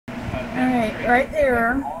right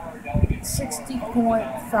there,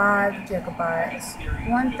 60.5 gigabytes,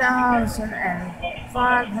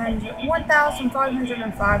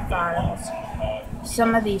 1,505 files.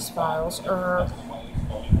 Some of these files are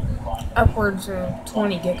upwards of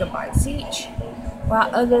 20 gigabytes each, while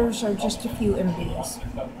others are just a few MBs.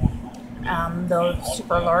 Those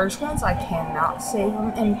super large ones, I cannot save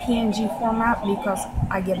them in PNG format because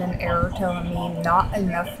I get an error telling me not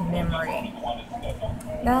enough memory.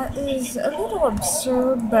 That is a little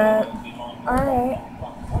absurd, but alright.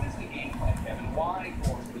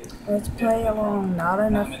 Let's play along. Not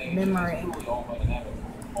enough memory.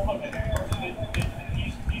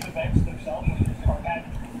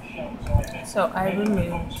 So I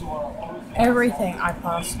removed everything I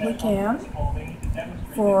possibly can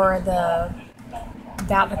for the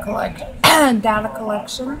data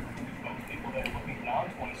collection.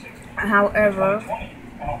 However,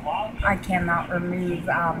 I cannot remove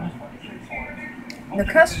the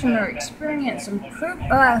customer experience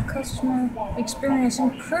improvement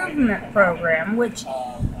program, which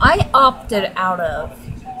I opted out of.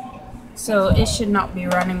 So it should not be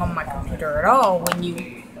running on my computer at all. When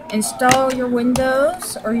you install your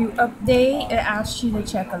Windows or you update, it asks you to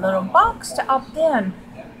check a little box to opt in.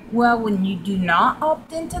 Well, when you do not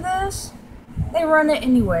opt into this, they run it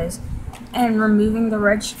anyways. And removing the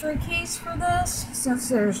registry keys for this, since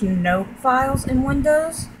there's no files in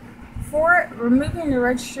Windows for it, removing the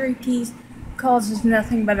registry keys causes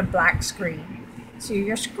nothing but a black screen. So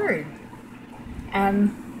you're screwed.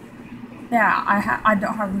 And yeah, I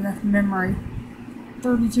don't have enough memory.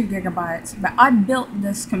 32 gigabytes. But I built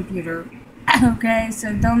this computer. Okay,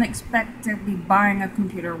 so don't expect to be buying a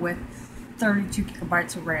computer with 32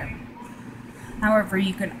 gigabytes of RAM. However,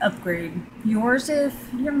 you can upgrade yours if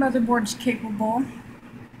your motherboard's capable.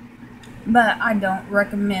 But I don't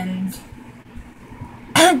recommend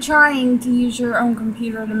trying to use your own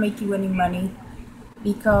computer to make you any money,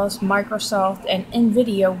 because Microsoft and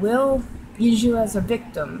Nvidia will use you as a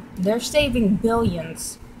victim. They're saving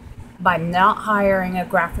billions by not hiring a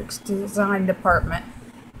graphics design department.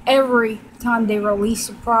 Every time they release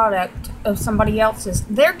a product of somebody else's,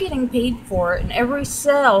 they're getting paid for it, and every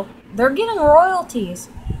sale, they're getting royalties.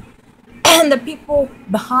 And the people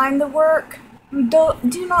behind the work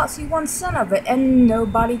do not see 1 cent of it, and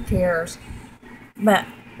nobody cares. But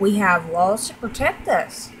we have laws to protect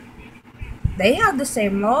us. They have the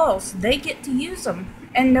same laws. They get to use them.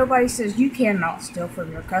 And nobody says you cannot steal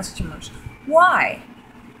from your customers. Why?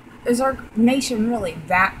 Is our nation really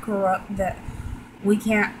that corrupt that we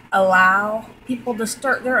can't allow people to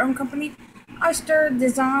start their own company? I started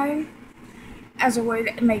design as a way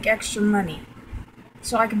to make extra money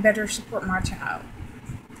so I can better support my child.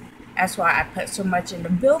 That's why I put so much into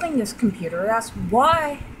building this computer. That's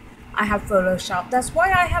why I have Photoshop. That's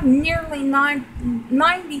why I have nearly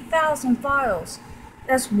 90,000 files.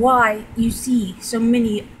 That's why you see so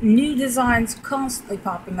many new designs constantly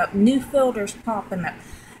popping up, new filters popping up,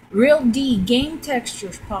 Real D game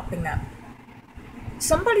textures popping up.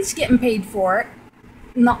 Somebody's getting paid for it,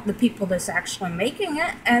 not the people that's actually making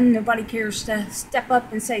it, and nobody cares to step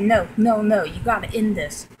up and say, no, you gotta end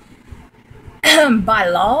this. By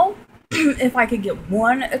law, if I could get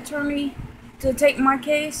one attorney to take my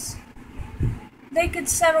case, they could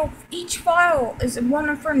settle each file as one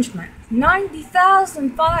infringement.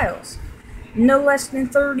 90,000 files. No less than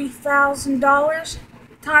 $30,000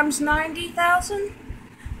 times 90,000.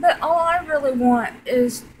 But all I really want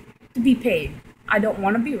is to be paid. I don't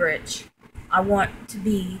want to be rich. I want to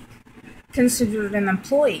be considered an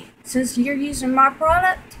employee. Since you're using my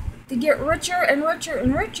product to get richer and richer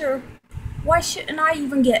and richer, why shouldn't I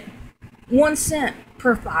even get 1 cent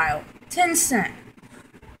per file? 10 cents.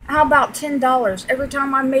 How about $10? Every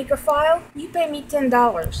time I make a file, you pay me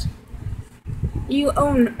 $10. You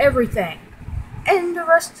own everything. And the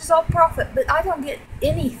rest is all profit, but I don't get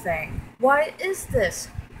anything. Why is this?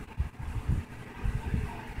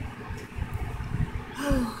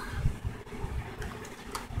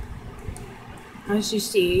 As you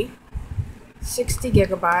see, 60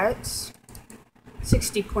 gigabytes,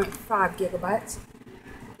 60.5 gigabytes.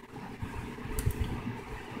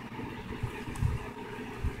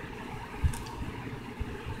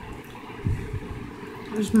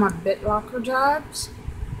 There's my BitLocker drives.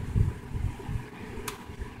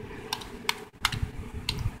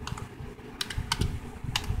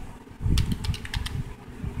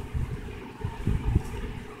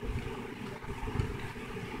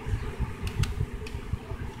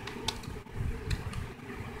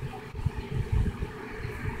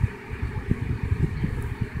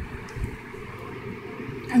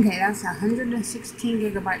 Okay, that's a 116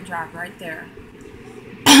 gigabyte drive right there.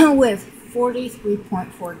 With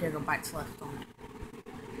 43.4 gigabytes left on it.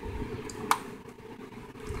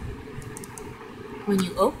 When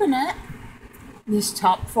you open it, this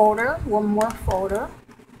top folder, one more folder,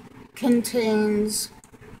 contains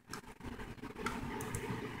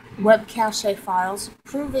web cache files,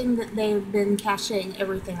 proving that they've been caching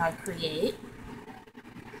everything I create.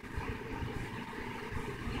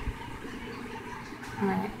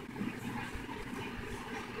 Alright.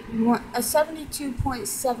 You want a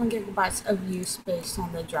 72.7 gigabytes of view space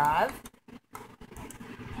on the drive,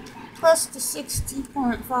 plus the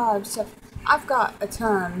 60.5. So I've got a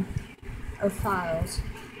ton of files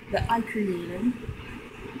that I created.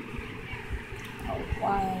 Oh,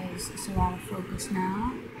 why is this out of focus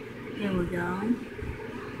now? There we go.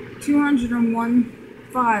 201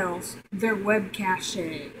 files. They're web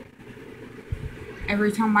cache.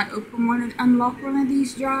 Every time I open one and unlock one of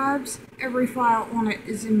these drives, every file on it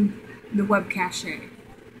is in the web cache.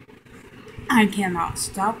 I cannot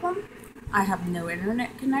stop them. I have no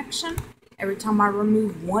internet connection. Every time I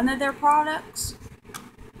remove one of their products,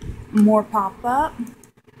 more pop up.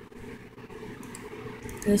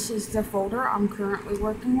 This is the folder I'm currently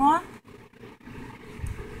working on.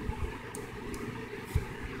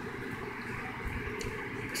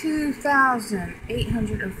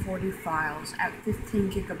 (2,840 files at 15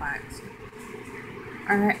 gigabytes.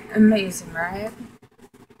 Alright, amazing, right?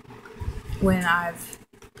 When I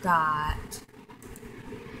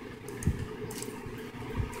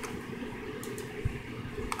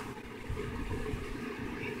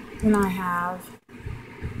have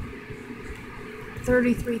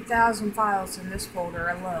 33,000 files in this folder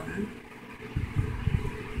alone.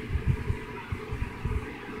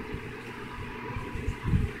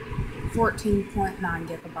 .9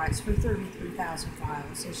 gigabytes for 33,000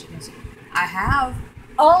 files. As you can see, I have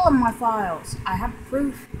all of my files. I have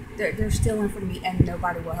proof that they're stealing from me and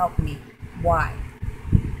nobody will help me. Why?